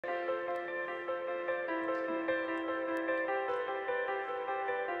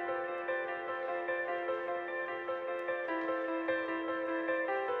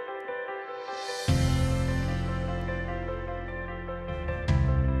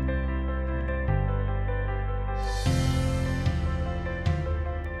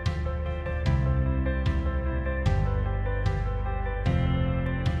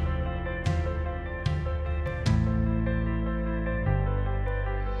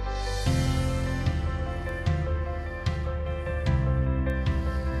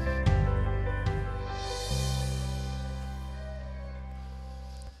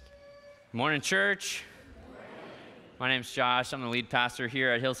Morning, church. My name's Josh. I'm the lead pastor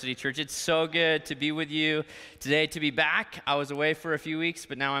here at Hill City Church. It's so good to be with you today, to be back. I was away for a few weeks,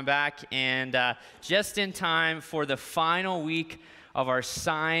 but now I'm back, and just in time for the final week of our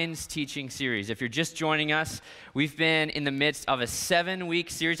Signs teaching series. If you're just joining us, we've been in the midst of a 7-week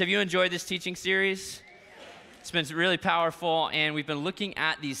series. Have you enjoyed this teaching series? It's been really powerful, and we've been looking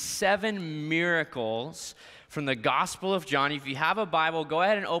at these 7 miracles from the Gospel of John. If you have a Bible, go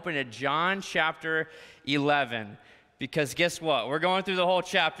ahead and open to John chapter 11, because guess what? We're going through the whole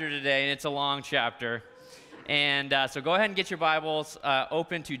chapter today, and it's a long chapter. And so go ahead and get your Bibles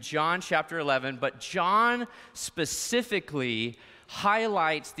open to John chapter 11, but John specifically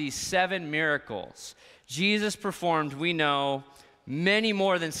highlights these 7 miracles. Jesus performed, we know, many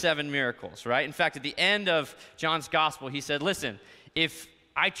more than 7 miracles, right? In fact, at the end of John's Gospel, he said, listen, if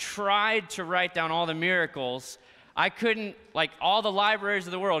I tried to write down all the miracles, I couldn't, like all the libraries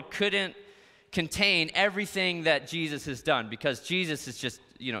of the world couldn't contain everything that Jesus has done, because Jesus is just,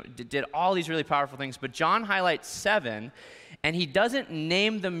 did all these really powerful things. But John highlights 7, and he doesn't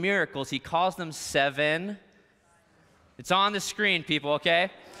name the miracles. He calls them 7. It's on the screen, people,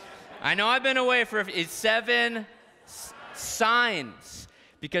 okay? I know I've been away for it's 7 signs,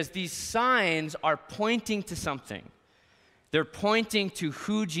 because these signs are pointing to something. They're pointing to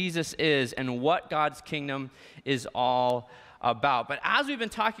who Jesus is and what God's kingdom is all about. But as we've been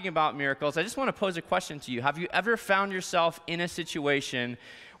talking about miracles, I just want to pose a question to you. Have you ever found yourself in a situation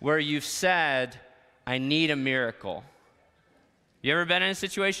where you've said, I need a miracle? You ever been in a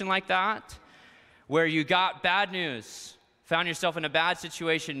situation like that? Where you got bad news, found yourself in a bad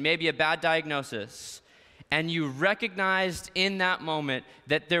situation, maybe a bad diagnosis, and you recognized in that moment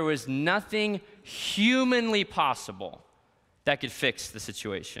that there was nothing humanly possible that could fix the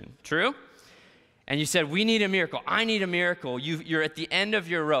situation. True? And you said, we need a miracle. I need a miracle. You're at the end of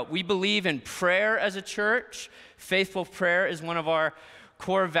your rope. We believe in prayer as a church. Faithful prayer is one of our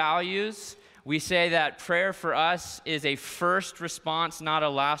core values. We say that prayer for us is a first response, not a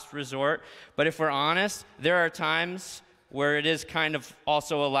last resort. But if we're honest, there are times where it is kind of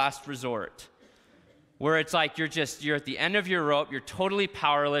also a last resort, where it's like you're at the end of your rope, you're totally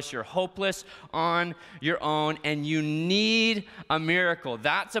powerless, you're hopeless on your own, and you need a miracle.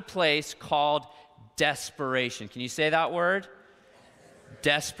 That's a place called desperation. Can you say that word?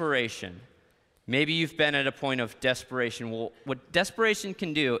 Desperation. Maybe you've been at a point of desperation. Well, what desperation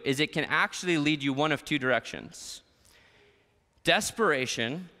can do is it can actually lead you one of 2 directions.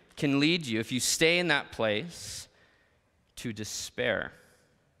 Desperation can lead you, if you stay in that place, to despair.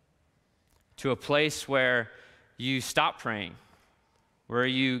 To a place where you stop praying, where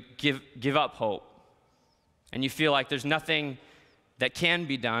you give up hope, and you feel like there's nothing that can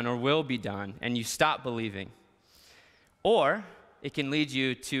be done or will be done, and you stop believing. Or it can lead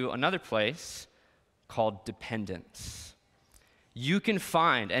you to another place called dependence. You can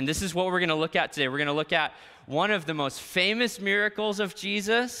find, and this is what we're going to look at today. We're going to look at one of the most famous miracles of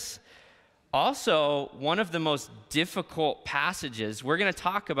Jesus, also one of the most difficult passages. We're going to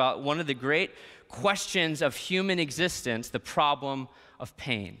talk about one of the great questions of human existence, the problem of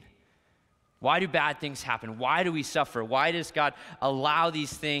pain. Why do bad things happen? Why do we suffer? Why does God allow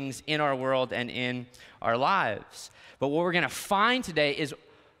these things in our world and in our lives? But what we're going to find today is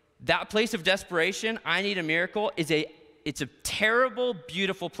that place of desperation, I need a miracle, it's a terrible,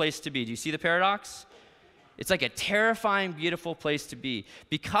 beautiful place to be. Do you see the paradox? It's like a terrifying, beautiful place to be.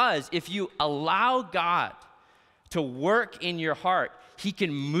 Because if you allow God to work in your heart, He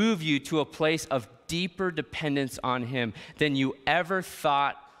can move you to a place of deeper dependence on Him than you ever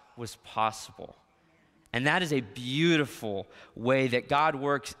thought was possible. And that is a beautiful way that God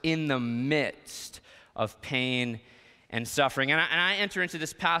works in the midst of pain and suffering. And I enter into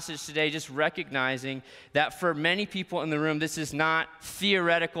this passage today just recognizing that for many people in the room, this is not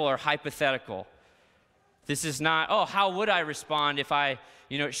theoretical or hypothetical. This is not, oh, how would I respond if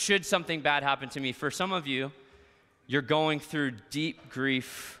should something bad happen to me? For some of you, you're going through deep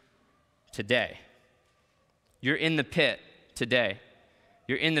grief today. You're in the pit today.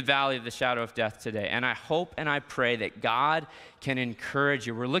 You're in the valley of the shadow of death today. And I hope and I pray that God can encourage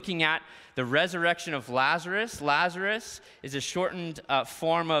you. We're looking at the resurrection of Lazarus. Lazarus is a shortened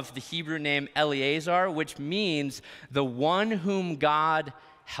form of the Hebrew name Eleazar, which means the one whom God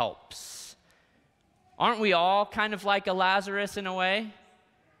helps. Aren't we all kind of like a Lazarus in a way?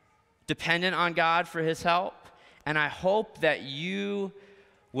 Dependent on God for His help? And I hope that you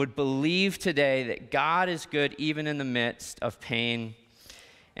would believe today that God is good even in the midst of pain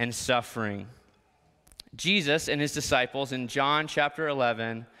and suffering. Jesus and His disciples in John chapter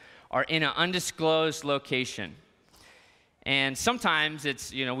 11 are in an undisclosed location. And sometimes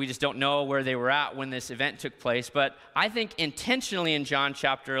it's, we just don't know where they were at when this event took place. But I think intentionally in John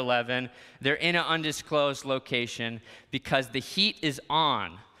chapter 11, they're in an undisclosed location because the heat is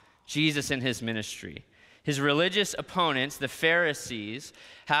on Jesus and his ministry. His religious opponents, the Pharisees,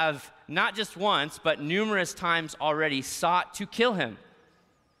 have not just once, but numerous times already sought to kill him.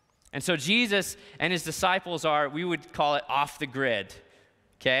 And so Jesus and his disciples are, we would call it off the grid,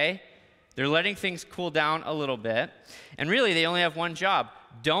 okay? They're letting things cool down a little bit. And really, they only have one job.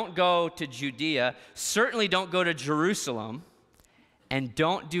 Don't go to Judea. Certainly don't go to Jerusalem. And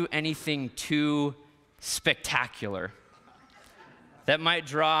don't do anything too spectacular. That might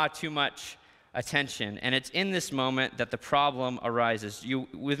draw too much attention. And it's in this moment that the problem arises. You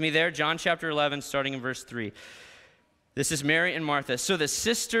with me there? John chapter 11, starting in verse 3. This is Mary and Martha. So the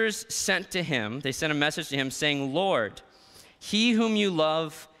sisters sent to him, they sent a message to him saying, Lord, he whom you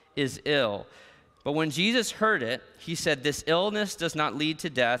love is ill. But when Jesus heard it, he said, this illness does not lead to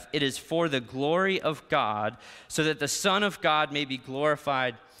death. It is for the glory of God, so that the Son of God may be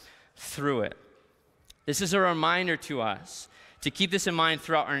glorified through it. This is a reminder to us to keep this in mind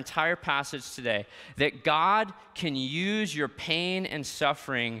throughout our entire passage today, that God can use your pain and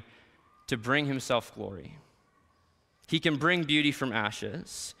suffering to bring himself glory. He can bring beauty from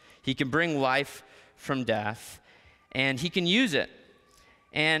ashes. He can bring life from death, and he can use it.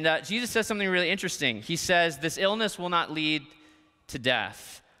 And Jesus says something really interesting. He says, this illness will not lead to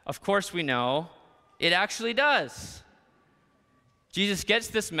death. Of course we know it actually does. Jesus gets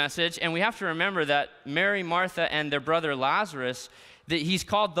this message, and we have to remember that Mary, Martha, and their brother Lazarus, that he's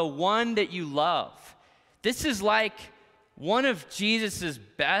called the one that you love. This is like one of Jesus's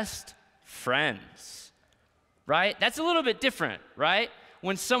best friends, right? That's a little bit different, right?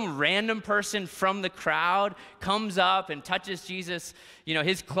 When some random person from the crowd comes up and touches Jesus,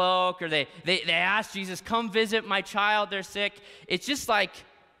 his cloak, or they ask Jesus, come visit my child, they're sick. It's just like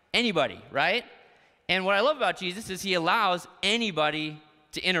anybody, right? And what I love about Jesus is he allows anybody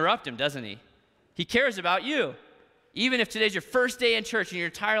to interrupt him, doesn't he? He cares about you. Even if today's your first day in church in your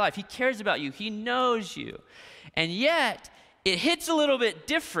entire life, he cares about you. He knows you. And yet, it hits a little bit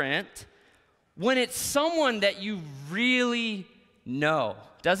different when it's someone that you really know,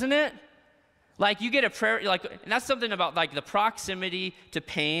 doesn't it? Like you get a prayer, and that's something about the proximity to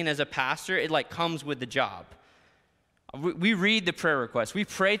pain as a pastor, it comes with the job. We read the prayer requests, we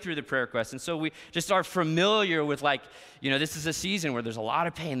pray through the prayer requests, and so we just are familiar with this is a season where there's a lot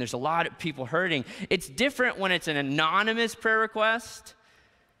of pain, there's a lot of people hurting. It's different when it's an anonymous prayer request,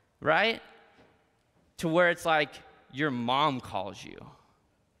 right? To where it's your mom calls you,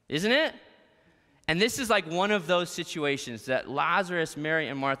 isn't it? And this is one of those situations that Lazarus, Mary,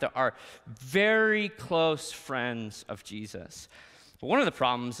 and Martha are very close friends of Jesus. But one of the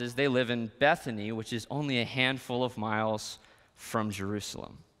problems is they live in Bethany, which is only a handful of miles from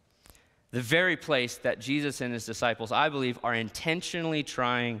Jerusalem. The very place that Jesus and his disciples, I believe, are intentionally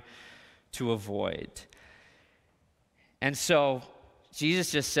trying to avoid. And so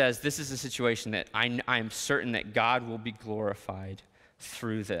Jesus just says, this is a situation that I am certain that God will be glorified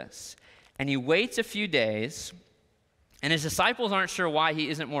through this. And he waits a few days, and his disciples aren't sure why he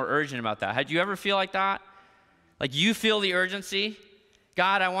isn't more urgent about that. Had you ever feel like that? You feel the urgency?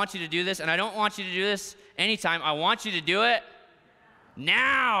 God, I want you to do this, and I don't want you to do this anytime. I want you to do it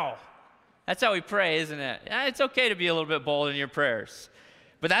now. That's how we pray, isn't it? It's okay to be a little bit bold in your prayers,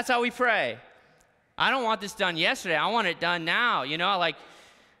 but that's how we pray. I don't want this done yesterday. I want it done now,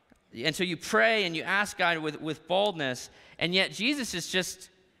 and so you pray and you ask God with boldness, and yet Jesus is just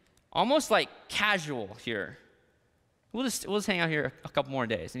almost casual here. We'll just hang out here a couple more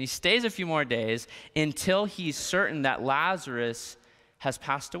days. And he stays a few more days until he's certain that Lazarus has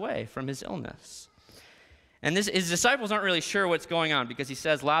passed away from his illness. And his disciples aren't really sure what's going on because he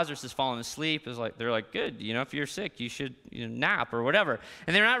says Lazarus has fallen asleep. They're like, good, if you're sick, you should nap or whatever.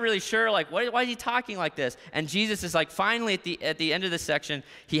 And they're not really sure, why is he talking like this? And Jesus is finally at the end of this section,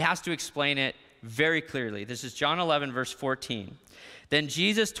 he has to explain it very clearly. This is John 11, verse 14. Then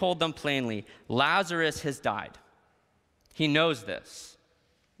Jesus told them plainly, Lazarus has died. He knows this.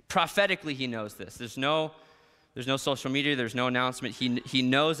 Prophetically, he knows this. There's no social media. There's no announcement. He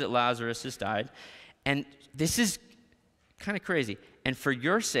knows that Lazarus has died. And this is kind of crazy. And for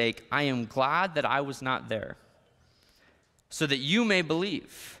your sake, I am glad that I was not there, so that you may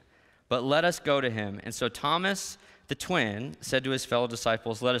believe. But let us go to him. And so Thomas, the twin, said to his fellow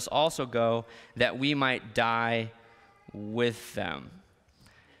disciples, let us also go, that we might die with them.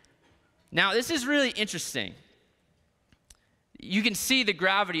 Now, this is really interesting. You can see the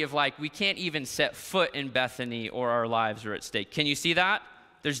gravity of we can't even set foot in Bethany or our lives are at stake. Can you see that?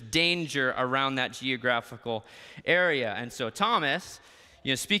 There's danger around that geographical area. And so Thomas,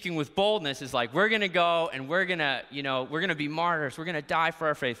 speaking with boldness, is like, we're going to go and we're going to be martyrs. We're going to die for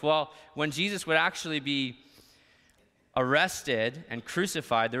our faith. Well, when Jesus would actually be arrested and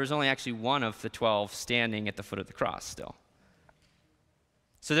crucified, there was only actually one of the 12 standing at the foot of the cross still.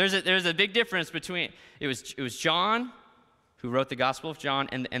 So there's a big difference between, it was John who wrote the Gospel of John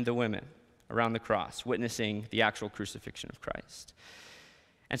and the women around the cross witnessing the actual crucifixion of Christ.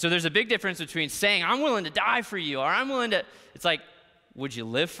 And so there's a big difference between saying, I'm willing to die for you, or I'm willing to, it's like, would you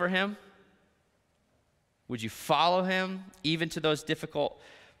live for him? Would you follow him even to those difficult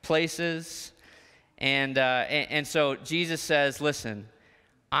places? And so Jesus says, listen,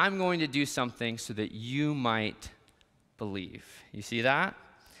 I'm going to do something so that you might believe. You see that?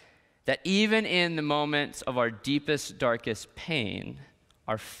 That even in the moments of our deepest, darkest pain,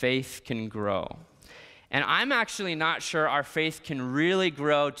 our faith can grow. And I'm actually not sure our faith can really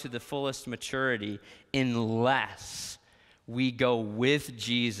grow to the fullest maturity unless we go with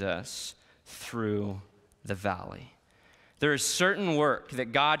Jesus through the valley. There is certain work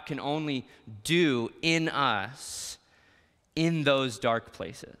that God can only do in us in those dark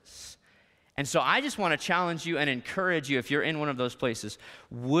places. And so I just want to challenge you and encourage you, if you're in one of those places,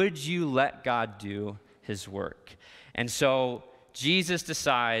 would you let God do his work? And so Jesus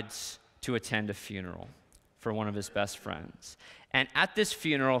decides to attend a funeral for one of his best friends. And at this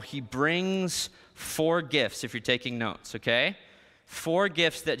funeral, he brings 4 gifts, if you're taking notes, okay? 4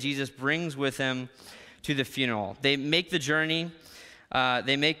 gifts that Jesus brings with him to the funeral. They make the journey,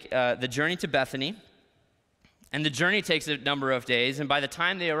 the journey to Bethany, and the journey takes a number of days, and by the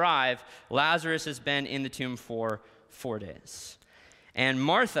time they arrive, Lazarus has been in the tomb for 4 days. And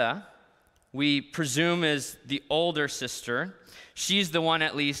Martha, we presume, is the older sister. She's the one,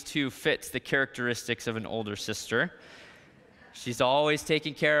 at least, who fits the characteristics of an older sister. She's always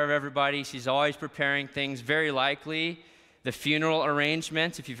taking care of everybody. She's always preparing things. Very likely, the funeral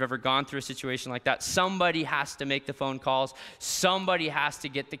arrangements, if you've ever gone through a situation like that, somebody has to make the phone calls. Somebody has to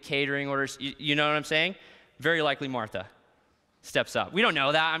get the catering orders. You know what I'm saying? Very likely Martha steps up. We don't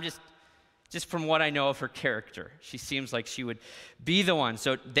know that. I'm just from what I know of her character. She seems like she would be the one.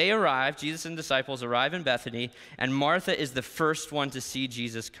 So they arrive, Jesus and disciples arrive in Bethany, and Martha is the first one to see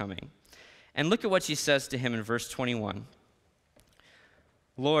Jesus coming. And look at what she says to him in verse 21.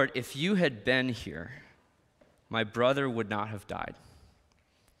 Lord, if you had been here, my brother would not have died.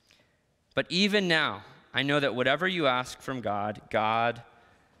 But even now, I know that whatever you ask from God, God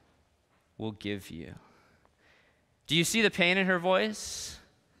will give you. Do you see the pain in her voice?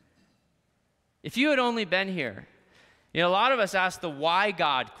 If you had only been here. A lot of us ask the why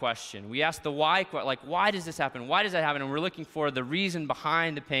God question. We ask the why, like, why does this happen? Why does that happen? And we're looking for the reason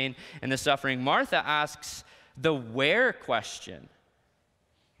behind the pain and the suffering. Martha asks the where question.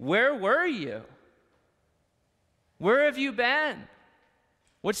 Where were you? Where have you been?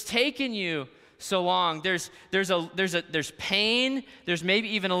 What's taken you so long? There's pain. There's maybe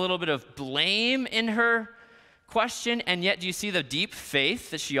even a little bit of blame in her question, and yet do you see the deep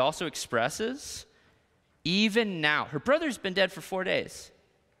faith that she also expresses? Even now, her brother's been dead for 4 days.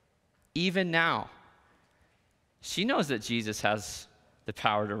 Even now, she knows that Jesus has the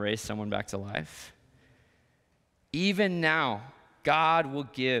power to raise someone back to life. Even now, God will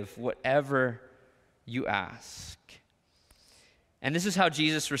give whatever you ask. And this is how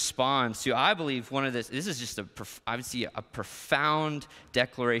Jesus responds to, I believe, this is just a profound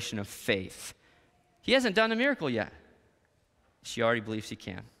declaration of faith. He hasn't done a miracle yet. She already believes he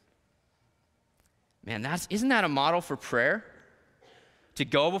can. Man, isn't that a model for prayer? To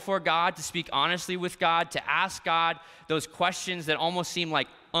go before God, to speak honestly with God, to ask God those questions that almost seem like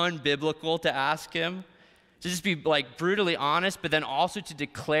unbiblical to ask him. To just be like brutally honest, but then also to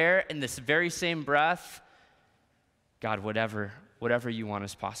declare in this very same breath, God, whatever you want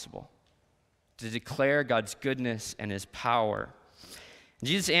is possible. To declare God's goodness and his power.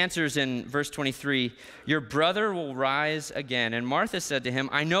 Jesus answers in verse 23, your brother will rise again. And Martha said to him,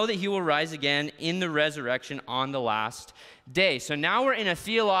 I know that he will rise again in the resurrection on the last day. So now we're in a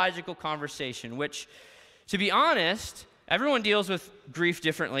theological conversation, which, to be honest, everyone deals with grief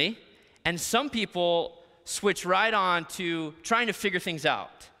differently. And some people switch right on to trying to figure things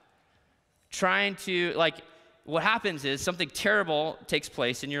out. What happens is something terrible takes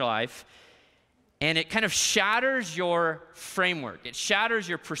place in your life, and it kind of shatters your framework. It shatters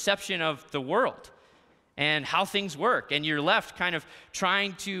your perception of the world and how things work. And you're left kind of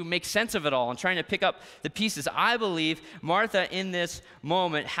trying to make sense of it all and trying to pick up the pieces. I believe Martha in this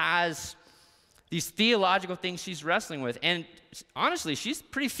moment has these theological things she's wrestling with. And honestly, she's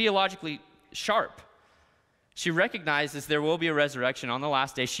pretty theologically sharp. She recognizes there will be a resurrection on the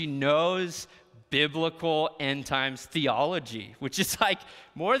last day. She knows biblical end times theology, which is like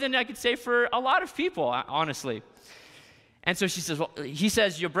more than I could say for a lot of people, honestly. And so she says, well, he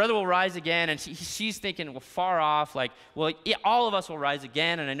says, your brother will rise again. And she's thinking, well, far off, like, well, yeah, all of us will rise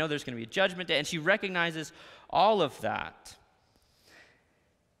again. And I know there's going to be a judgment day. And she recognizes all of that.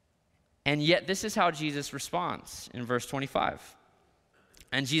 And yet this is how Jesus responds in verse 25.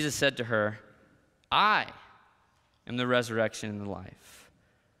 And Jesus said to her, I am the resurrection and the life.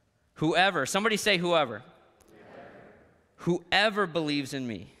 Whoever, somebody say whoever. Whoever believes in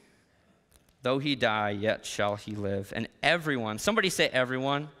me, though he die, yet shall he live. And everyone, somebody say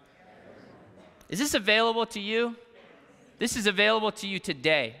everyone. Is this available to you? This is available to you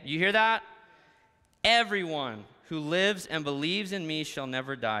today. You hear that? Everyone who lives and believes in me shall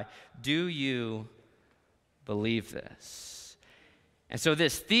never die. Do you believe this? And so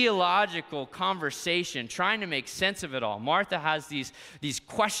this theological conversation, trying to make sense of it all. Martha has these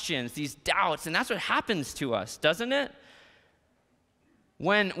questions, these doubts, and that's what happens to us, doesn't it?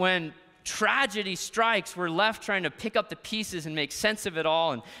 When tragedy strikes, we're left trying to pick up the pieces and make sense of it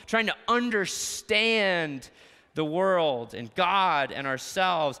all and trying to understand the world and God and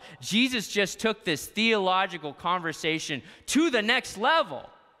ourselves. Jesus just took this theological conversation to the next level.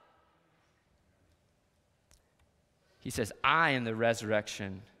 He says, I am the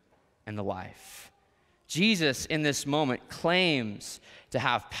resurrection and the life. Jesus, in this moment, claims to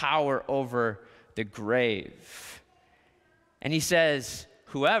have power over the grave. And he says,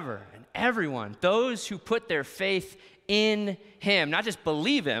 whoever and everyone, those who put their faith in him, not just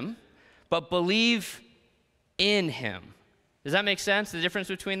believe him, but believe in him. Does that make sense, the difference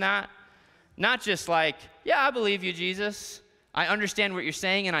between that? Not just like, yeah, I believe you, Jesus. I understand what you're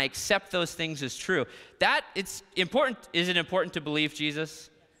saying, and I accept those things as true. That, it's important. Is it important to believe Jesus?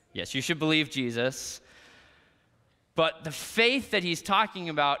 Yes, you should believe Jesus. But the faith that he's talking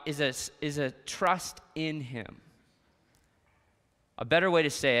about is a trust in him. A better way to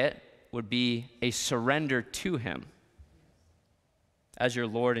say it would be a surrender to him as your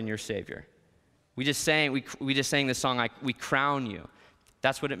Lord and your Savior. We just sang this song, like, we crown you.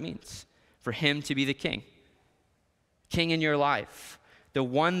 That's what it means, for him to be the king. King in your life, the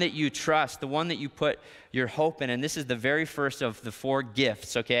one that you trust, the one that you put your hope in. And this is the very first of the 4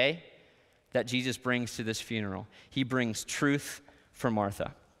 gifts, okay, that Jesus brings to this funeral. He brings truth for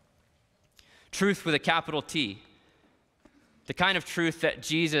Martha. Truth with a capital T. The kind of truth that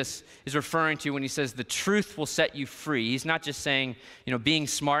Jesus is referring to when he says the truth will set you free. He's not just saying, being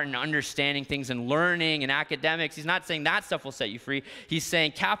smart and understanding things and learning and academics. He's not saying that stuff will set you free. He's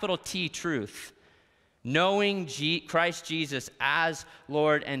saying capital T, truth. Knowing Christ Jesus as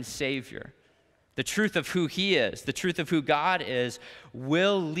Lord and Savior. The truth of who he is, the truth of who God is,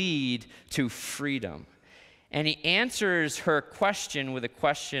 will lead to freedom. And he answers her question with a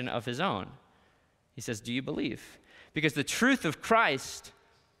question of his own. He says, do you believe? Because the truth of Christ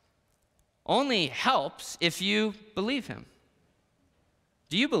only helps if you believe him.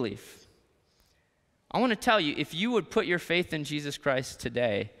 Do you believe? I want to tell you, if you would put your faith in Jesus Christ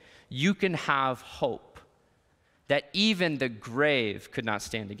today, you can have hope that even the grave could not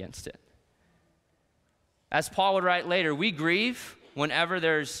stand against it. As Paul would write later, we grieve whenever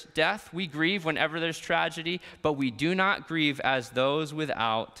there's death, we grieve whenever there's tragedy, but we do not grieve as those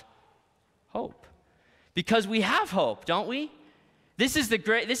without hope. Because we have hope, don't we? This is the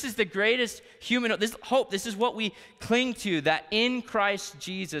greatest human hope. This is what we cling to, that in Christ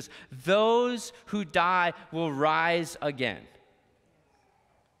Jesus, those who die will rise again.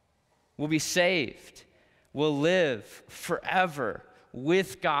 Will be saved. Will live forever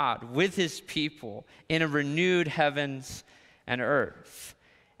with God, with his people, in a renewed heavens and earth.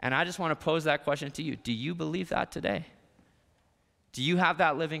 And I just want to pose that question to you. Do you believe that today? Do you have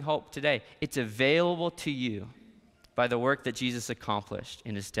that living hope today? It's available to you by the work that Jesus accomplished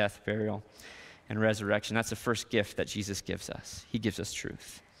in his death, burial, and resurrection. That's the first gift that Jesus gives us. He gives us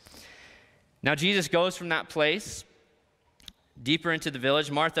truth. Now Jesus goes from that place deeper into the village.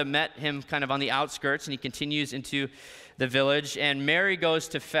 Martha met him kind of on the outskirts, and he continues into the village. And Martha goes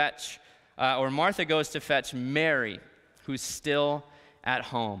to fetch Mary, who's still at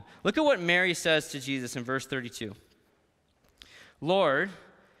home. Look at what Mary says to Jesus in verse 32. Lord,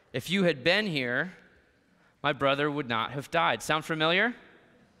 if you had been here, my brother would not have died. Sound familiar?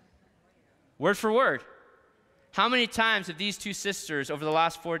 Word for word. How many times have these two sisters over the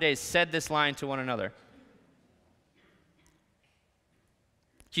last 4 days said this line to one another?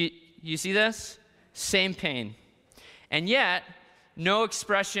 Do you see this? Same pain. And yet, no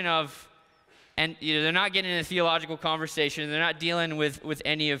expression of And they're not getting into a theological conversation. They're not dealing with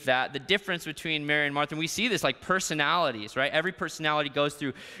any of that. The difference between Mary and Martha, and we see this like personalities, right? Every personality goes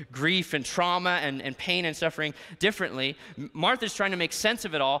through grief and trauma and pain and suffering differently. Martha's trying to make sense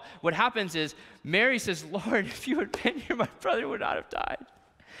of it all. What happens is Mary says, Lord, if you had been here, my brother would not have died.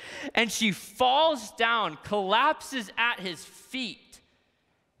 And she falls down, collapses at his feet,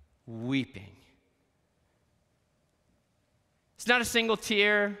 weeping. It's not a single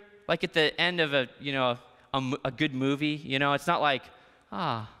tear like at the end of a good movie. It's not like,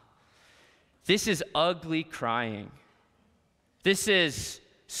 This is ugly crying. This is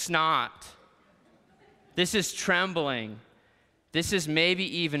snot. This is trembling. This is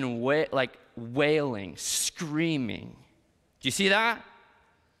maybe even wailing, screaming. Do you see that?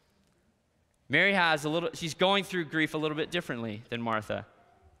 Mary she's going through grief a little bit differently than Martha,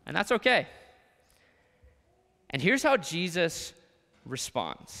 and that's okay. And here's how Jesus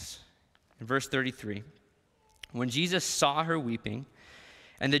responds. In verse 33, when Jesus saw her weeping,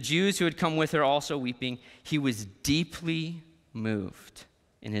 and the Jews who had come with her also weeping, he was deeply moved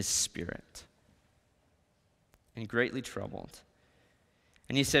in his spirit and greatly troubled.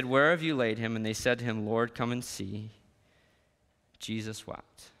 And he said, where have you laid him? And they said to him, Lord, come and see. Jesus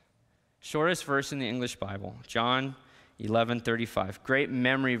wept. Shortest verse in the English Bible, John 11:35. Great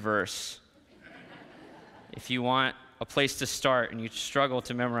memory verse. If you want a place to start and you struggle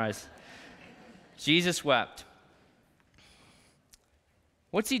to memorize. Jesus wept.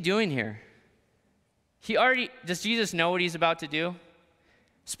 What's he doing here? Does Jesus know what he's about to do?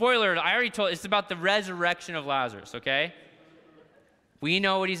 Spoiler, I already told, it's about the resurrection of Lazarus, okay? We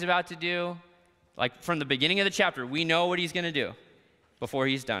know what he's about to do. Like from the beginning of the chapter, we know what he's going to do before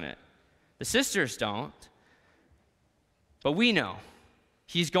he's done it. The sisters don't, but we know.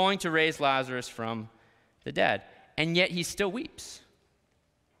 He's going to raise Lazarus from the dead, and yet he still weeps.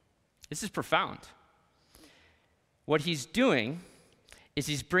 This is profound. What he's doing is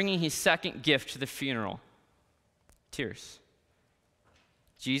he's bringing his second gift to the funeral, tears.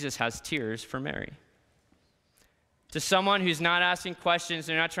 Jesus has tears for Mary. To someone who's not asking questions,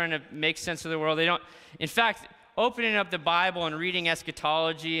 they're not trying to make sense of the world. In fact, opening up the Bible and reading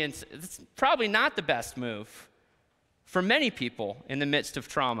eschatology, and it's probably not the best move for many people in the midst of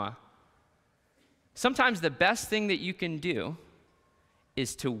trauma. Sometimes the best thing that you can do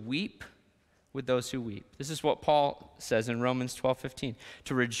is to weep with those who weep. This is what Paul says in Romans 12:15,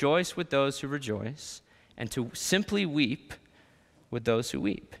 to rejoice with those who rejoice and to simply weep with those who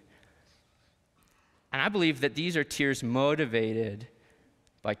weep. And I believe that these are tears motivated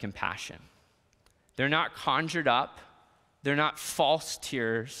by compassion. They're not conjured up. They're not false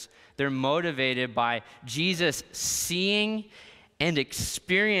tears. They're motivated by Jesus seeing and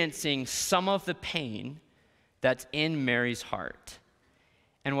experiencing some of the pain that's in Mary's heart.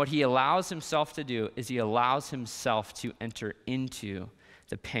 And what he allows himself to do is he allows himself to enter into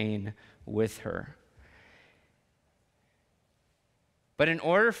the pain with her. But in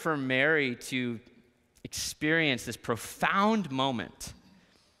order for Mary to experience this profound moment,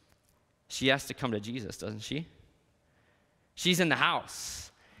 she has to come to Jesus, doesn't she? She's in the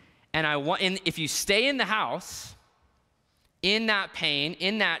house. And if you stay in the house, in that pain,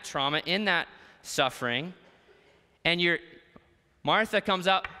 in that trauma, in that suffering, and Martha comes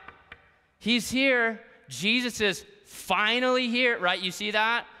up, he's here, Jesus is finally here, right? You see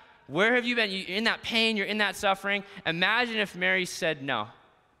that? Where have you been? You're in that pain, you're in that suffering. Imagine if Mary said no.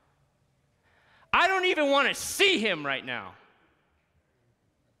 I don't even want to see him right now.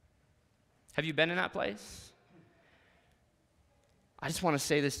 Have you been in that place? I just want to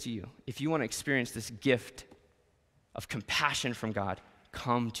say this to you. If you want to experience this gift of compassion from God,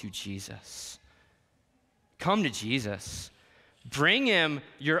 come to Jesus. Come to Jesus. Bring him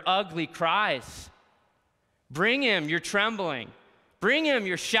your ugly cries. Bring him your trembling. Bring him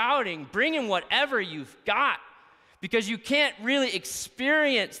your shouting. Bring him whatever you've got. Because you can't really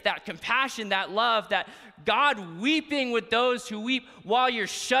experience that compassion, that love, that God weeping with those who weep while you're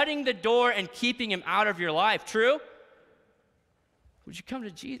shutting the door and keeping him out of your life. True? Would you come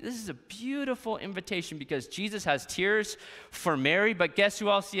to Jesus? This is a beautiful invitation because Jesus has tears for Mary, but guess who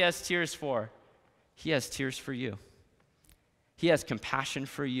else he has tears for? He has tears for you. He has compassion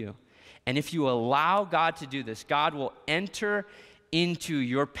for you. And if you allow God to do this, God will enter into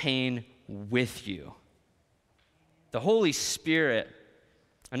your pain with you. The Holy Spirit,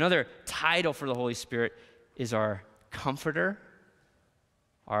 another title for the Holy Spirit is our comforter,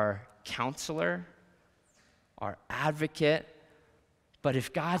 our counselor, our advocate. But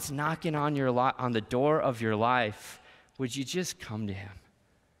if God's knocking on the door of your life, would you just come to him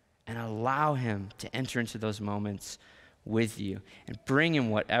and allow him to enter into those moments with you and bring him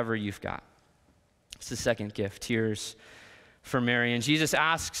whatever you've got? It's the second gift, tears for Mary. And Jesus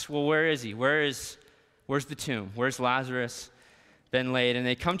asks, well, where is he? Where's the tomb? Where's Lazarus been laid? And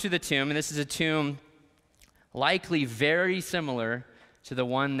they come to the tomb, and this is a tomb likely very similar to the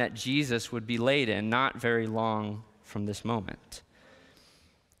one that Jesus would be laid in, not very long from this moment.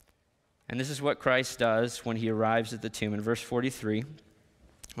 And this is what Christ does when he arrives at the tomb. In verse 43,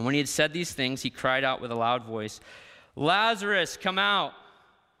 and when he had said these things, he cried out with a loud voice, "Lazarus, come out!"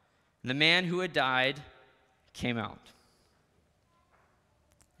 And the man who had died came out.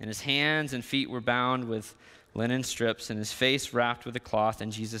 And his hands and feet were bound with linen strips, and his face wrapped with a cloth.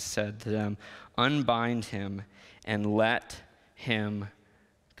 And Jesus said to them, "Unbind him and let him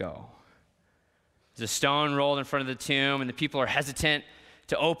go." There's a stone rolled in front of the tomb, and the people are hesitant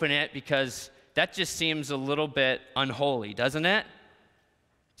to open it because that just seems a little bit unholy, doesn't it?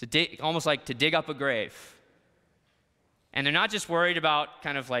 Almost like to dig up a grave. And they're not just worried about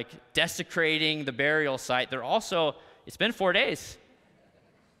kind of like desecrating the burial site. They're also, it's been 4 days.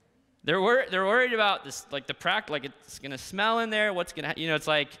 They're worried about this, like like it's going to smell in there. What's going to, it's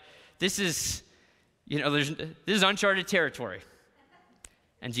like, this is uncharted territory.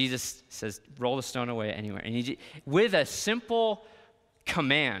 And Jesus says, roll the stone away anywhere. And with a simple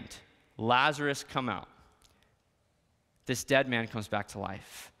command, Lazarus, come out. This dead man comes back to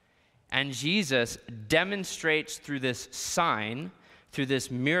life. And Jesus demonstrates through this sign, through this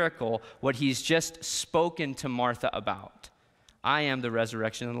miracle, what he's just spoken to Martha about. I am the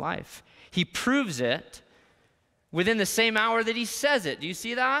resurrection and life. He proves it within the same hour that he says it. Do you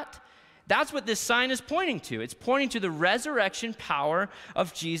see that? That's what this sign is pointing to. It's pointing to the resurrection power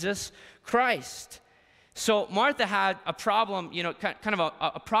of Jesus Christ. So Martha had a problem, kind of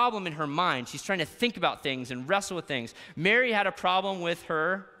a problem in her mind. She's trying to think about things and wrestle with things. Mary had a problem with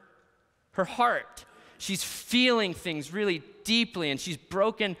her heart. She's feeling things really deeply, and she's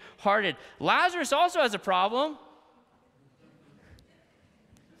broken-hearted. Lazarus also has a problem.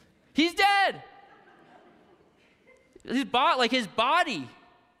 He's dead. His body.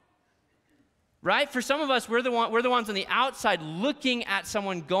 Right? For some of us, we're the ones on the outside looking at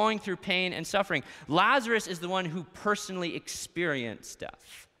someone going through pain and suffering. Lazarus is the one who personally experienced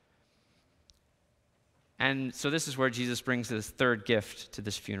death. And so this is where Jesus brings this third gift to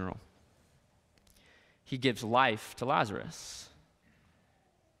this funeral. He gives life to Lazarus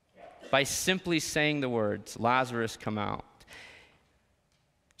by simply saying the words, "Lazarus, come out."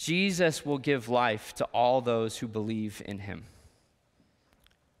 Jesus will give life to all those who believe in him,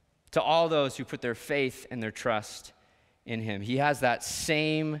 to all those who put their faith and their trust in him. He has that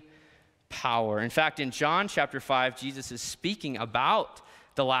same power. In fact, in John chapter 5, Jesus is speaking about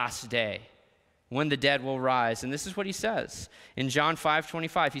the last day when the dead will rise. And this is what he says. In John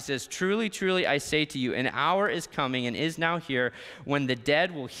 5:25, he says, "Truly, truly, I say to you, an hour is coming and is now here when the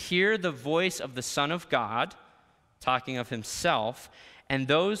dead will hear the voice of the Son of God," talking of himself, "and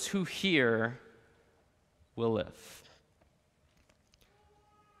those who hear will live."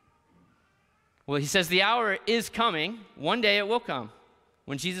 Well, he says the hour is coming. One day it will come.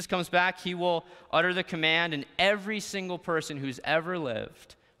 When Jesus comes back, he will utter the command, and every single person who's ever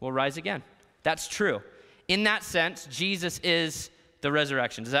lived will rise again. That's true. In that sense, Jesus is the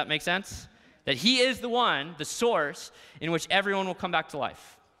resurrection. Does that make sense? That he is the one, the source, in which everyone will come back to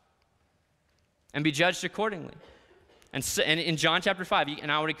life and be judged accordingly. And in John chapter 5,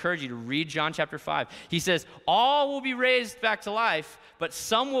 and I would encourage you to read John chapter 5, he says, all will be raised back to life, but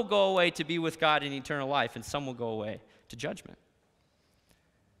some will go away to be with God in eternal life, and some will go away to judgment.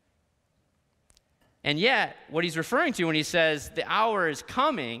 And yet, what he's referring to when he says the hour is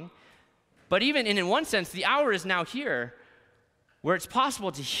coming, but even in one sense, the hour is now here, where it's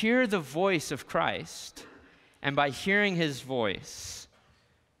possible to hear the voice of Christ, and by hearing his voice,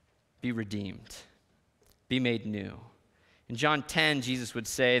 be redeemed, be made new. In John 10, Jesus would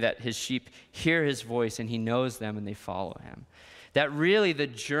say that his sheep hear his voice, and he knows them, and they follow him. That really the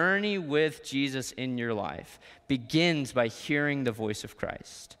journey with Jesus in your life begins by hearing the voice of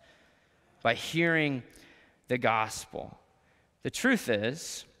Christ, by hearing the gospel. The truth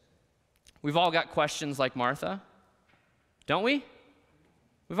is, we've all got questions like Martha, don't we?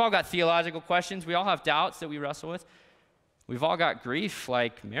 We've all got theological questions. We all have doubts that we wrestle with. We've all got grief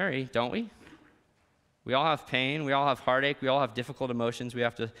like Mary, don't we? We all have pain. We all have heartache. We all have difficult emotions we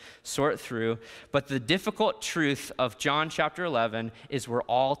have to sort through. But the difficult truth of John chapter 11 is we're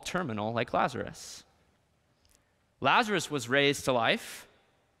all terminal like Lazarus. Lazarus was raised to life,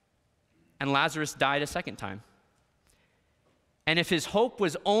 and Lazarus died a second time. And if his hope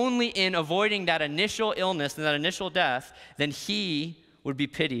was only in avoiding that initial illness and that initial death, then he would be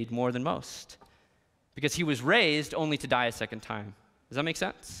pitied more than most, because he was raised only to die a second time. Does that make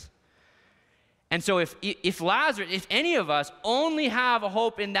sense? And so if Lazarus, if any of us only have a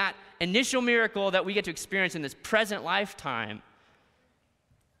hope in that initial miracle that we get to experience in this present lifetime,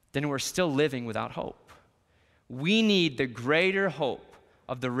 then we're still living without hope. We need the greater hope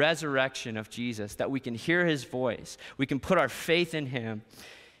of the resurrection of Jesus, that we can hear his voice, we can put our faith in him,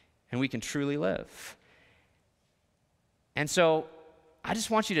 and we can truly live. And so I just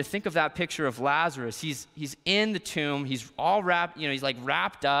want you to think of that picture of Lazarus. He's in the tomb, he's all wrapped, he's like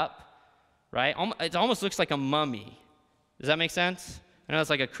wrapped up, right? It almost looks like a mummy. Does that make sense? I know it's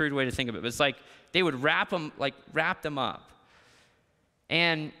like a crude way to think of it, but it's like they would wrap them up.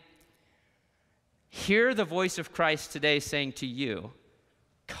 And hear the voice of Christ today saying to you,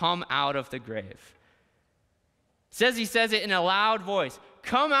 come out of the grave. He says it in a loud voice,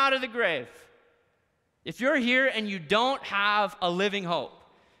 come out of the grave. If you're here and you don't have a living hope,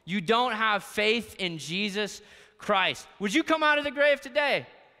 you don't have faith in Jesus Christ, would you come out of the grave today?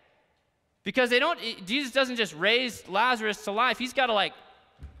 Because Jesus doesn't just raise Lazarus to life. He's got to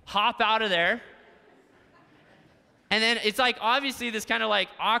hop out of there. And then it's obviously this kind of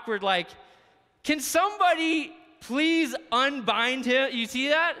awkward, can somebody please unbind him? You see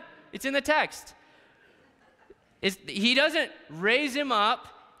that? It's in the text. He doesn't raise him up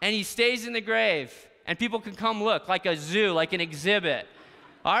and he stays in the grave. And people can come look, like a zoo, like an exhibit.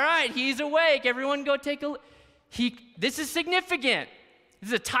 All right, he's awake. Everyone go take a look. This is significant. This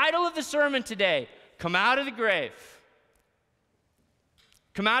is the title of the sermon today. Come out of the grave.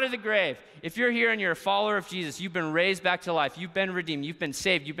 Come out of the grave. If you're here and you're a follower of Jesus, you've been raised back to life, you've been redeemed, you've been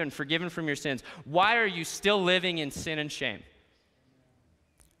saved, you've been forgiven from your sins, why are you still living in sin and shame?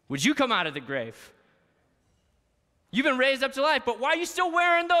 Would you come out of the grave? You've been raised up to life, but why are you still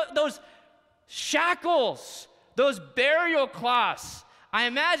wearing those shackles, those burial cloths? I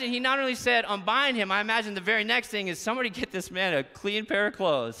imagine he not only said, unbind him, I imagine the very next thing is somebody get this man a clean pair of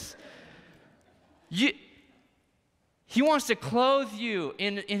clothes. He wants to clothe you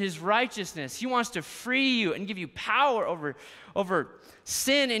in his righteousness. He wants to free you and give you power over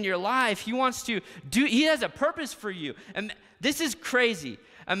sin in your life. He has a purpose for you. And this is crazy.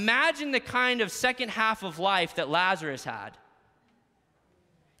 Imagine the kind of second half of life that Lazarus had.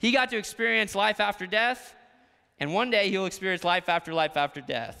 He got to experience life after death, and one day he'll experience life after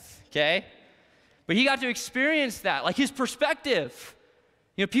death, okay? But he got to experience that, his perspective.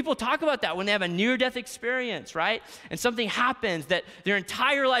 People talk about that when they have a near-death experience, right? And something happens that their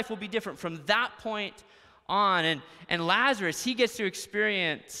entire life will be different from that point on. And Lazarus, he gets to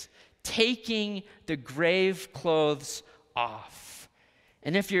experience taking the grave clothes off.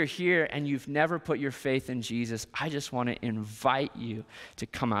 And if you're here and you've never put your faith in Jesus, I just want to invite you to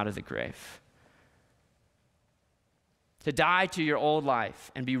come out of the grave. To die to your old life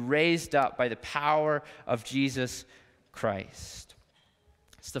and be raised up by the power of Jesus Christ.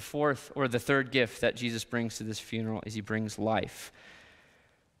 It's the third gift that Jesus brings to this funeral is he brings life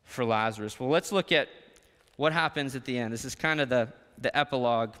for Lazarus. Well, let's look at what happens at the end. This is kind of the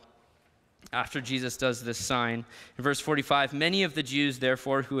epilogue after Jesus does this sign. In verse 45, many of the Jews,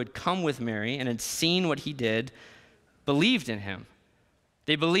 therefore, who had come with Mary and had seen what he did, believed in him.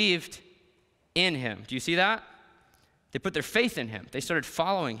 They believed in him. Do you see that? They put their faith in him. They started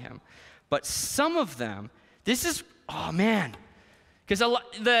following him. But some of them, because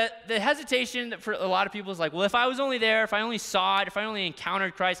the hesitation for a lot of people is well, if I was only there, if I only saw it, if I only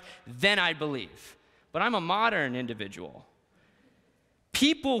encountered Christ, then I'd believe. But I'm a modern individual.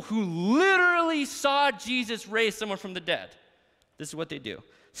 People who literally saw Jesus raise someone from the dead. This is what they do.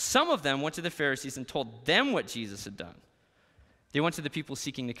 Some of them went to the Pharisees and told them what Jesus had done. They went to the people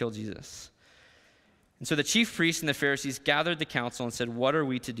seeking to kill Jesus. And so the chief priests and the Pharisees gathered the council and said, what are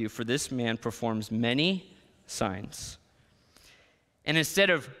we to do? For this man performs many signs. And instead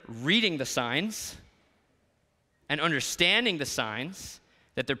of reading the signs and understanding the signs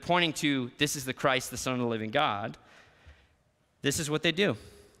that they're pointing to, this is the Christ, the Son of the living God, this is what they do.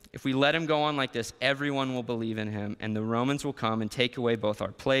 If we let him go on like this, everyone will believe in him, and the Romans will come and take away both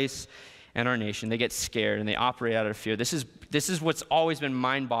our place and our nation. They get scared, and they operate out of fear. This is what's always been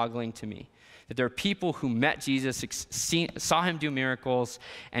mind-boggling to me, that there are people who met Jesus, saw him do miracles,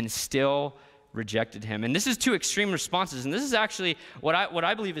 and still rejected him. And this is two extreme responses. And this is actually what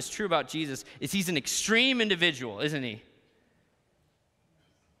I believe is true about Jesus, is he's an extreme individual, isn't he?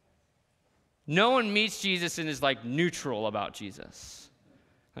 No one meets Jesus and is neutral about Jesus.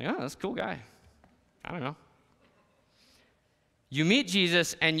 Oh, that's a cool guy. I don't know. You meet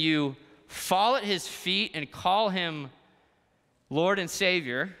Jesus and you fall at his feet and call him Lord and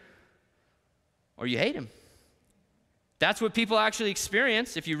Savior, or you hate him. That's what people actually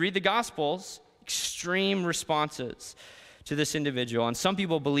experience if you read the Gospels, extreme responses to this individual. And some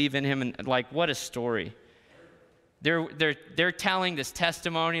people believe in him, and like, what a story. They're telling this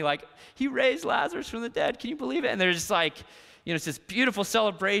testimony, like, he raised Lazarus from the dead. Can you believe it? And they're just like, it's this beautiful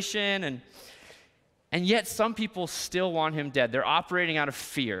celebration. And yet some people still want him dead. They're operating out of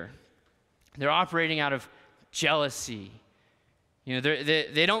fear. They're operating out of jealousy.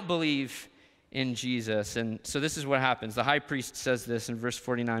 They don't believe in Jesus. And so this is what happens. The high priest says this in verse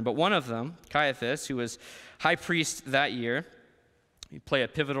 49. But one of them, Caiaphas, who was high priest that year, he played a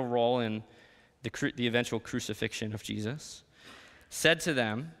pivotal role in the eventual crucifixion of Jesus, said to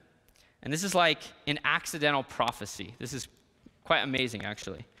them, and this is like an accidental prophecy. This is quite amazing,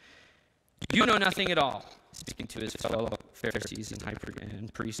 actually. You know nothing at all, speaking to his fellow Pharisees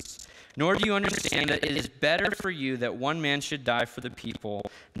and priests, nor do you understand that it is better for you that one man should die for the people,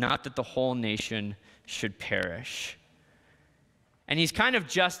 not that the whole nation should perish. And he's kind of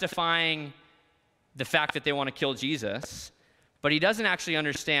justifying the fact that they want to kill Jesus, but he doesn't actually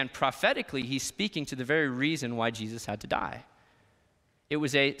understand prophetically. He's speaking to the very reason why Jesus had to die. It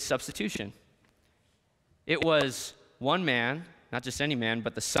was a substitution. It was one man, not just any man,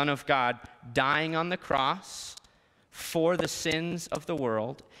 but the Son of God dying on the cross for the sins of the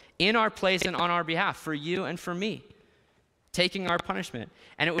world in our place and on our behalf, for you and for me, taking our punishment.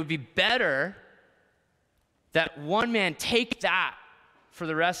 And it would be better that one man take that for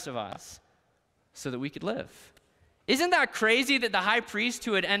the rest of us so that we could live. Isn't that crazy that the high priest,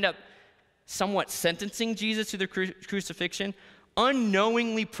 who would end up somewhat sentencing Jesus to the crucifixion,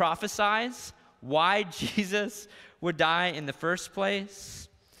 unknowingly prophesies why Jesus would die in the first place?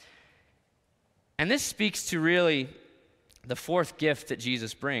 And this speaks to really the fourth gift that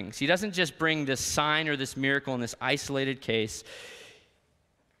Jesus brings. He doesn't just bring this sign or this miracle in this isolated case.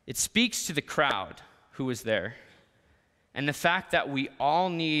 It speaks to the crowd who was there and the fact that we all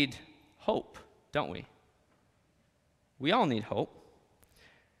need hope, don't we? We all need hope.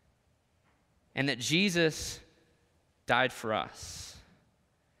 And that Jesus died for us.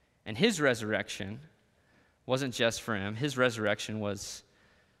 And his resurrection wasn't just for him. His resurrection was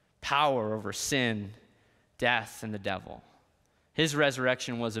power over sin, death, and the devil. His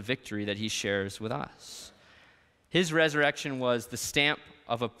resurrection was a victory that he shares with us. His resurrection was the stamp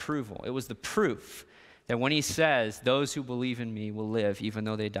of approval. It was the proof that when he says, those who believe in me will live even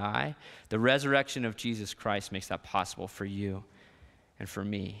though they die, the resurrection of Jesus Christ makes that possible for you and for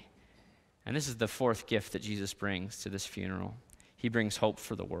me. And this is the fourth gift that Jesus brings to this funeral. He brings hope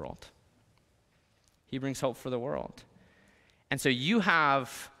for the world. He brings hope for the world. And so you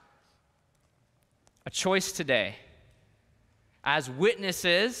have a choice today as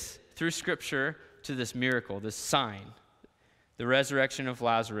witnesses through Scripture to this miracle, this sign, the resurrection of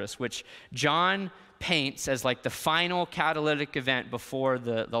Lazarus, which John paints as like the final catalytic event before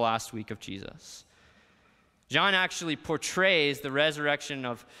the last week of Jesus. John actually portrays the resurrection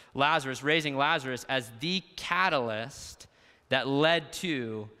of Lazarus, raising Lazarus, as the catalyst that led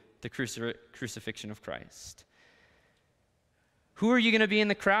to the crucifixion of Christ. Who are you going to be in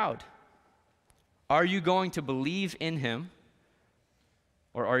the crowd? Are you going to believe in him,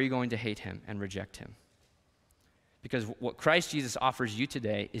 or are you going to hate him and reject him? Because what Christ Jesus offers you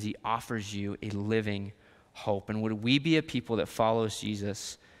today is he offers you a living hope. And would we be a people that follows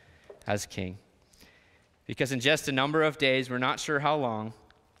Jesus as King? Because in just a number of days, we're not sure how long,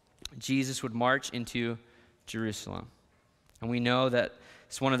 Jesus would march into Jerusalem. And we know that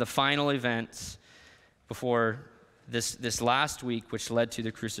it's one of the final events before this last week, which led to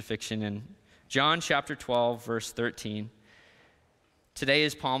the crucifixion. In John chapter 12, verse 13, today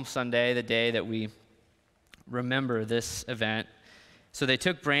is Palm Sunday, the day that we remember this event. So they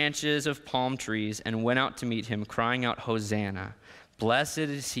took branches of palm trees and went out to meet him, crying out, Hosanna! Blessed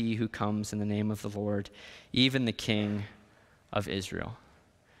is he who comes in the name of the Lord, even the King of Israel.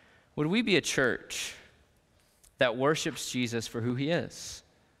 Would we be a church that worships Jesus for who he is?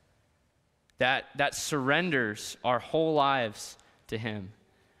 That surrenders our whole lives to him,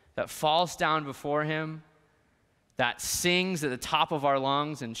 that falls down before him, that sings at the top of our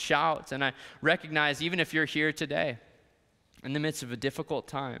lungs and shouts. And I recognize, even if you're here today in the midst of a difficult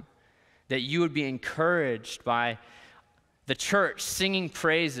time, that you would be encouraged by the church singing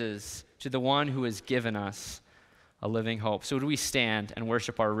praises to the one who has given us a living hope. So would we stand and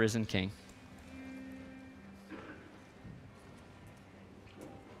worship our risen King?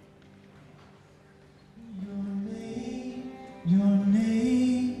 Your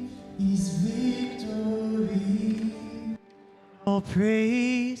name is victory. All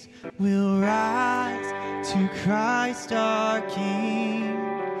praise will rise to Christ our King.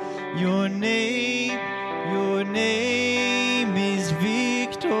 Your name is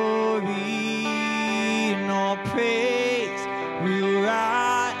victory. And all praise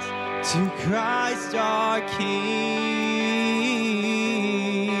Christ our King.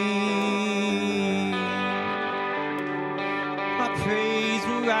 My praise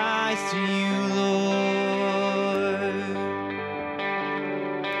will rise to you, Lord.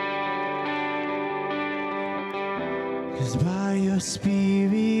 'Cause by your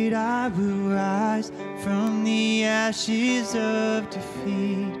Spirit I will rise from the ashes of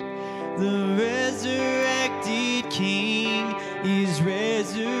defeat. The resurrected King is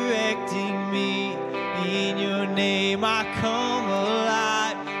resurrecting me. In your name I come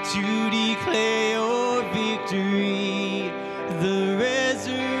alive to declare your victory. The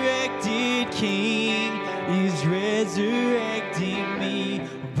resurrected King is resurrecting me.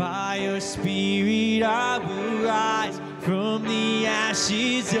 By your Spirit I will rise from the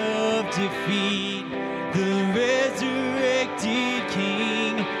ashes of defeat. The resurrected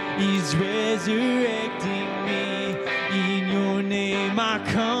King is resurrecting me. In your name I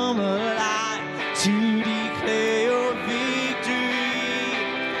come alive to declare your victory.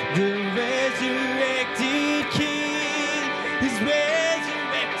 The resurrected King is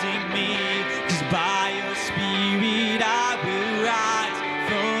resurrecting me. 'Cause by your Spirit I will rise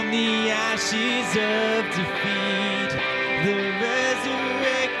from the ashes of defeat. The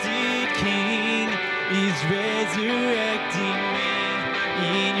resurrected King is resurrecting me.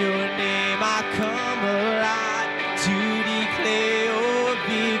 In your name I come alive to declare your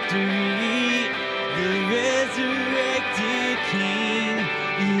victory. The resurrected King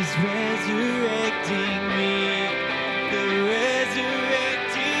is resurrecting me. The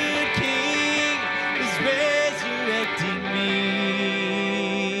resurrected King is resurrecting me.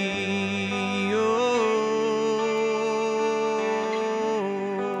 Oh.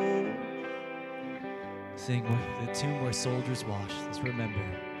 Sing the tomb where soldiers watch. Let's remember.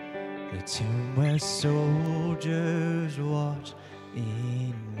 The tomb where soldiers watch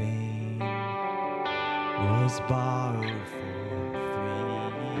in vain was borrowed for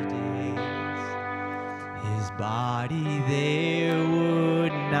 3 days. His body there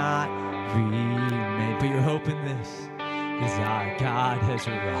would not remain. Put your hope in this, 'cause our God has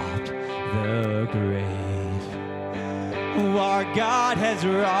robbed the grave. Oh, our God has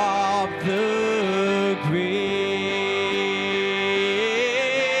robbed the grave.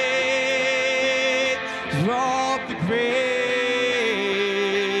 Robbed the grave.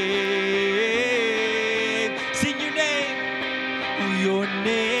 Sing your name. Oh, your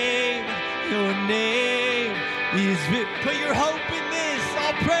name is put your hope in this.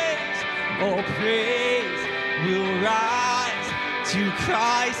 All praise will rise to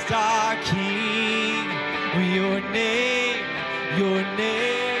Christ our King. Your name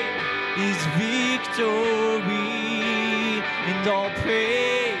is victory, and all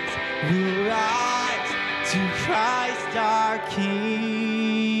praise will rise to Christ our King.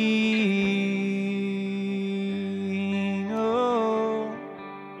 Oh.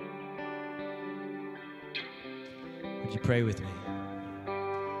 Would you pray with me?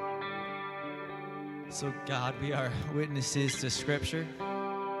 So God, we are witnesses to Scripture,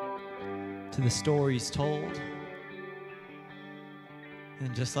 to the stories told.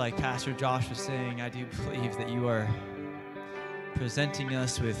 And just like Pastor Josh was saying, I do believe that you are presenting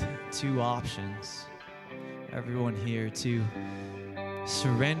us with 2 options. Everyone here, to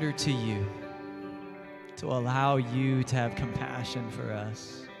surrender to you, to allow you to have compassion for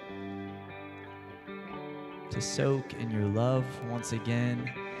us, to soak in your love once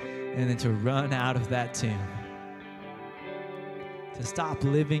again, and then to run out of that tomb, to stop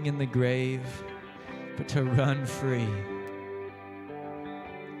living in the grave, but to run free.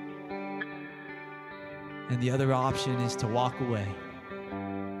 And the other option is to walk away.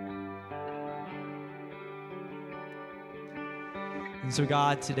 And so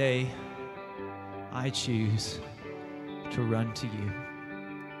God, today, I choose to run to you.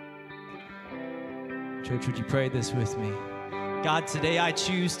 Church, would you pray this with me? God, today I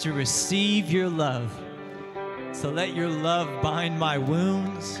choose to receive your love, to let your love bind my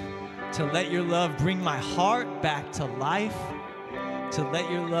wounds, to let your love bring my heart back to life, to let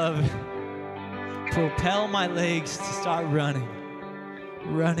your love propel my legs to start running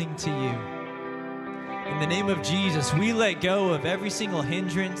to you. In the name of Jesus, we let go of every single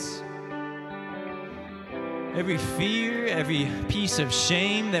hindrance, every fear, every piece of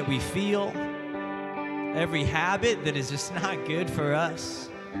shame that we feel, every habit that is just not good for us.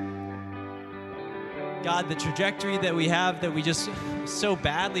 God, the trajectory that we have that we just so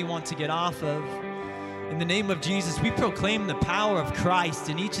badly want to get off of. In the name of Jesus, we proclaim the power of Christ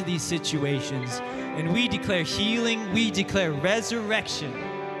in each of these situations. And we declare healing, we declare resurrection.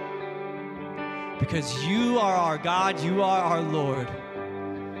 Because you are our God, you are our Lord.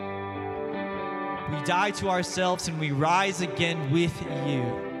 We die to ourselves and we rise again with you.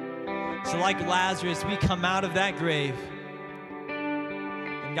 So like Lazarus, we come out of that grave.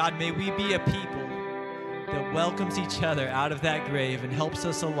 And God, may we be a people that welcomes each other out of that grave and helps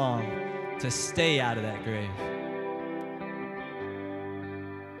us along to stay out of that grave.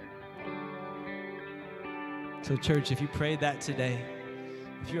 So church, if you prayed that today,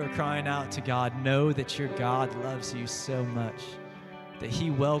 if you are crying out to God, know that your God loves you so much, that he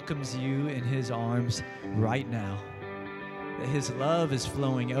welcomes you in his arms right now, that his love is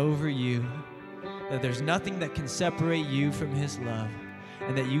flowing over you, that there's nothing that can separate you from his love,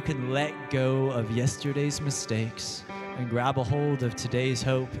 and that you can let go of yesterday's mistakes and grab a hold of today's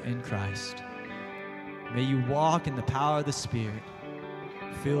hope in Christ. May you walk in the power of the Spirit,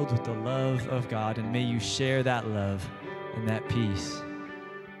 filled with the love of God, and may you share that love and that peace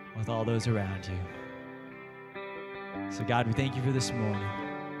with all those around you. So God, we thank you for this morning.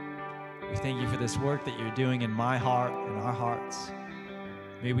 We thank you for this work that you're doing in my heart and our hearts.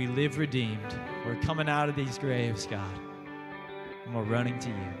 May we live redeemed. We're coming out of these graves, God, and we're running to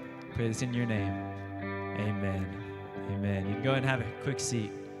you. Pray this in your name. Amen. Amen. You can go ahead and have a quick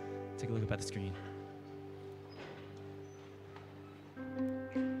seat. Take a look up at the screen.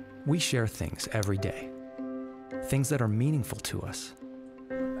 We share things every day, things that are meaningful to us,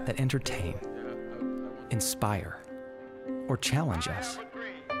 that entertain, inspire, or challenge us.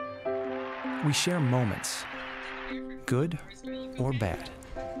 We share moments, good or bad,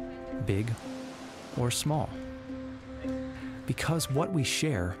 big or small, because what we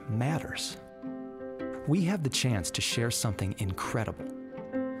share matters. We have the chance to share something incredible,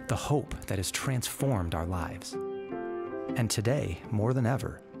 the hope that has transformed our lives. And today, more than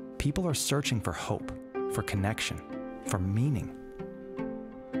ever, people are searching for hope, for connection, for meaning.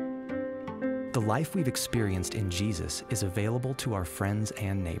 The life we've experienced in Jesus is available to our friends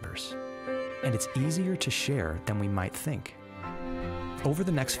and neighbors, and it's easier to share than we might think. Over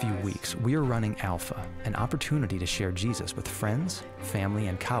the next few weeks, we are running Alpha, an opportunity to share Jesus with friends, family,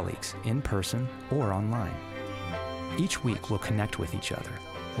 and colleagues in person or online. Each week, we'll connect with each other,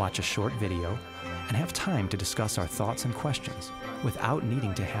 watch a short video, and have time to discuss our thoughts and questions without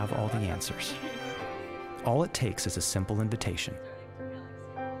needing to have all the answers. All it takes is a simple invitation.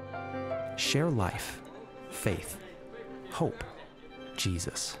 Share life, faith, hope,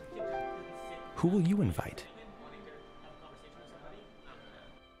 Jesus. Who will you invite?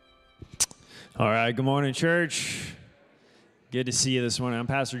 All right, good morning, church. Good to see you this morning. I'm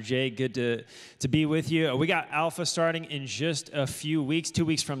Pastor Jake. Good to be with you. We got Alpha starting in just a few weeks, 2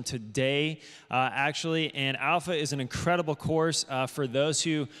 weeks from today, actually. And Alpha is an incredible course for those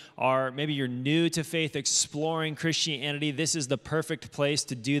who are, maybe you're new to faith, exploring Christianity. This is the perfect place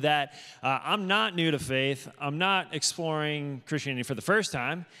to do that. I'm not new to faith. I'm not exploring Christianity for the first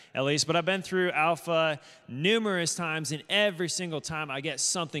time, at least, but I've been through Alpha numerous times, and every single time I get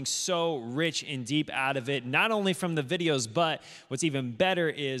something so rich and deep out of it, not only from the videos, but what's even better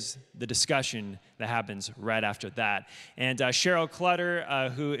is the discussion that happens right after that. And Cheryl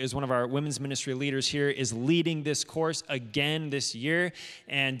Clutter, who is one of our women's ministry leaders here, is leading this course again this year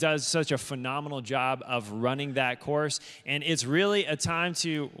and does such a phenomenal job of running that course. And it's really a time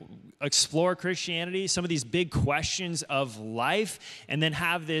to explore Christianity, some of these big questions of life, and then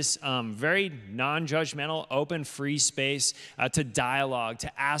have this very non-judgmental, open, free space to dialogue,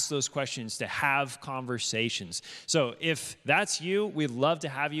 to ask those questions, to have conversations. So if that's you, we'd love to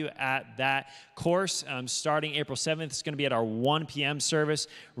have you at that course starting April 7th. It's going to be at our 1 p.m. service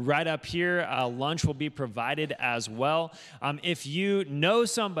right up here. Lunch will be provided as well. If you know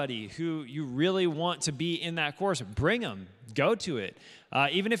somebody who you really want to be in that course, bring them. Go to it.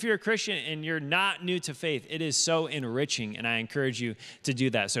 Even if you're a Christian and you're not new to faith, it is so enriching, and I encourage you to do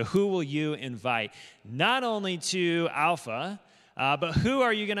that. So who will you invite? Not only to Alpha, but who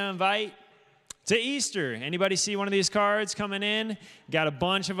are you going to invite to Easter? Anybody see one of these cards coming in? Got a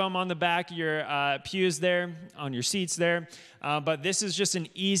bunch of them on the back of your pews there, on your seats there. But this is just an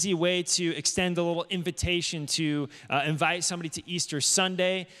easy way to extend a little invitation to invite somebody to Easter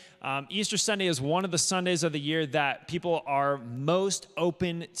Sunday. Easter Sunday is one of the Sundays of the year that people are most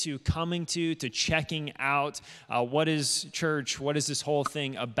open to coming to checking out what is church, what is this whole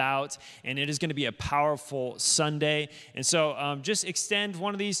thing about, and it is going to be a powerful Sunday. And so just extend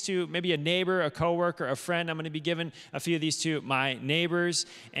one of these to maybe a neighbor, a a coworker, a friend. I'm going to be giving a few of these to my neighbors.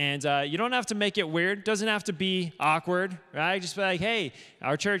 And you don't have to make it weird. It doesn't have to be awkward, right? Just be like, hey,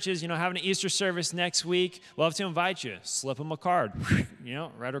 our church is, having an Easter service next week. Love to invite you. Slip them a card,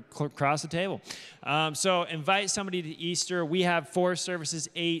 right across the table. So invite somebody to Easter. We have 4 services,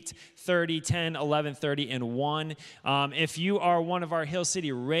 8:30, 10, 11:30, and 1. If you are one of our Hill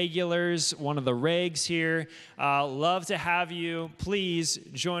City regulars, one of the regs here, love to have you. Please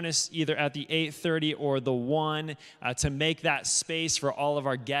join us either at the 8:30 or the 1 to make that space for all of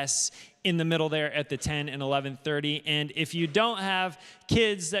our guests in the middle there at the 10 and 11:30. And if you don't have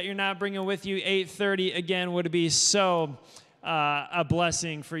kids that you're not bringing with you, 8:30 again would be so a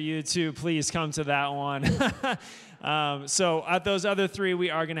blessing for you to please come to that one. So at those other 3, we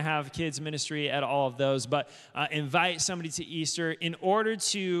are going to have kids ministry at all of those. But invite somebody to Easter in order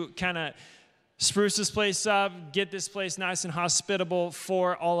to kind of spruce this place up, get this place nice and hospitable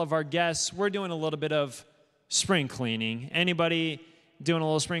for all of our guests. We're doing a little bit of spring cleaning. Anybody doing a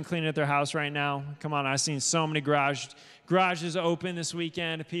little spring cleaning at their house right now? Come on, I've seen so many garages open this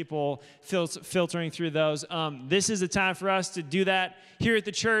weekend, people filtering through those. This is the time for us to do that here at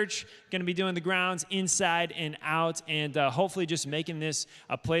the church. Going to be doing the grounds inside and out, and hopefully just making this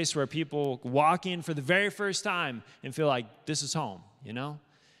a place where people walk in for the very first time and feel like this is home,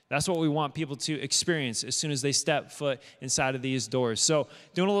 That's what we want people to experience as soon as they step foot inside of these doors. So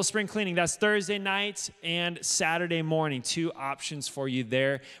doing a little spring cleaning. That's Thursday night and Saturday morning. 2 options for you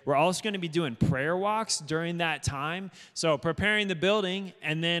there. We're also going to be doing prayer walks during that time. So preparing the building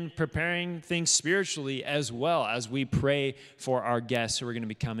and then preparing things spiritually as well as we pray for our guests who are going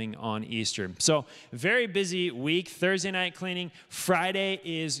to be coming on Easter. So very busy week. Thursday night cleaning. Friday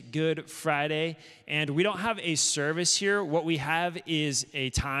is Good Friday. And we don't have a service here. What we have is a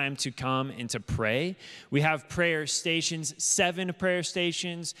time to come and to pray. We have prayer stations, 7 prayer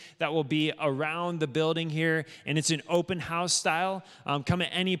stations that will be around the building here, and it's an open house style. Come at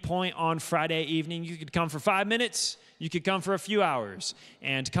any point on Friday evening. You could come for 5 minutes. You could come for a few hours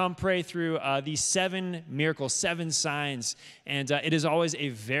and come pray through these 7 miracles, 7 signs. And it is always a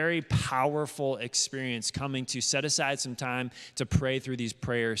very powerful experience coming to set aside some time to pray through these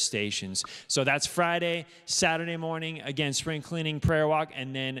prayer stations. So that's Friday, Saturday morning, again, spring cleaning, prayer walk,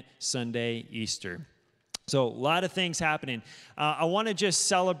 and then Sunday, Easter. So a lot of things happening. I want to just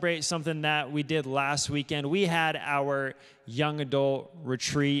celebrate something that we did last weekend. We had our young adult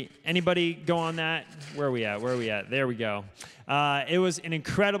retreat. Anybody go on that? Where are we at? There we go. It was an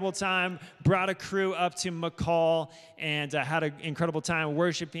incredible time. Brought a crew up to McCall and had an incredible time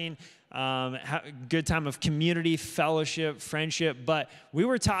worshiping. Good time of community, fellowship, friendship. But we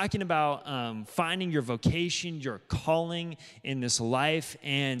were talking about finding your vocation, your calling in this life.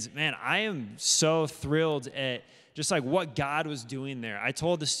 And man, I am so thrilled at just like what God was doing there. I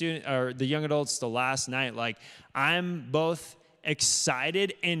told the young adults the last night, like, I'm both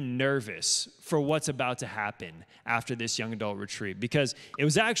excited and nervous for what's about to happen after this young adult retreat, because it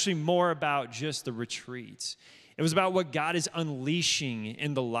was actually more about just the retreat. It was about what God is unleashing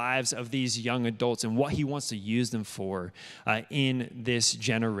in the lives of these young adults and what he wants to use them for in this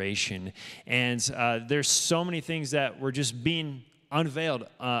generation. And there's so many things that were just being unveiled,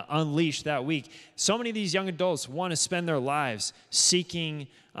 unleashed that week. So many of these young adults want to spend their lives seeking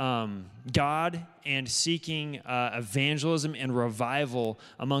God and seeking evangelism and revival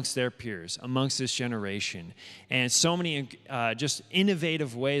amongst their peers, amongst this generation. And so many just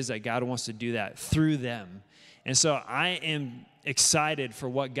innovative ways that God wants to do that through them. And so I am excited for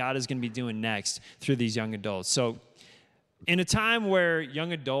what God is going to be doing next through these young adults. So in a time where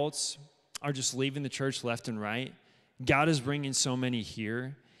young adults are just leaving the church left and right, God is bringing so many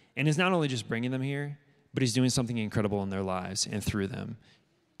here. And he's not only just bringing them here, but he's doing something incredible in their lives and through them.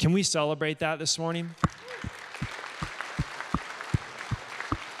 Can we celebrate that this morning?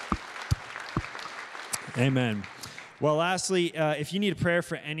 Amen. Well, lastly, if you need a prayer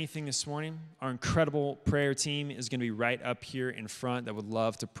for anything this morning, our incredible prayer team is going to be right up here in front that would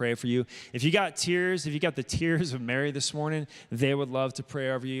love to pray for you. If you got the tears of Mary this morning, they would love to pray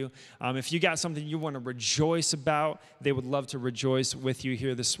over you. If you got something you want to rejoice about, they would love to rejoice with you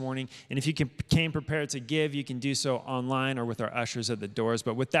here this morning. And if you came prepared to give, you can do so online or with our ushers at the doors.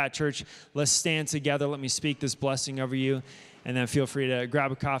 But with that, church, let's stand together. Let me speak this blessing over you. And then feel free to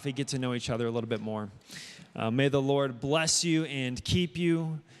grab a coffee, get to know each other a little bit more. May the Lord bless you and keep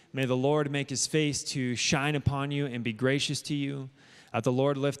you. May the Lord make his face to shine upon you and be gracious to you. Let the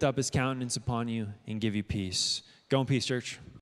Lord lift up his countenance upon you and give you peace. Go in peace, church.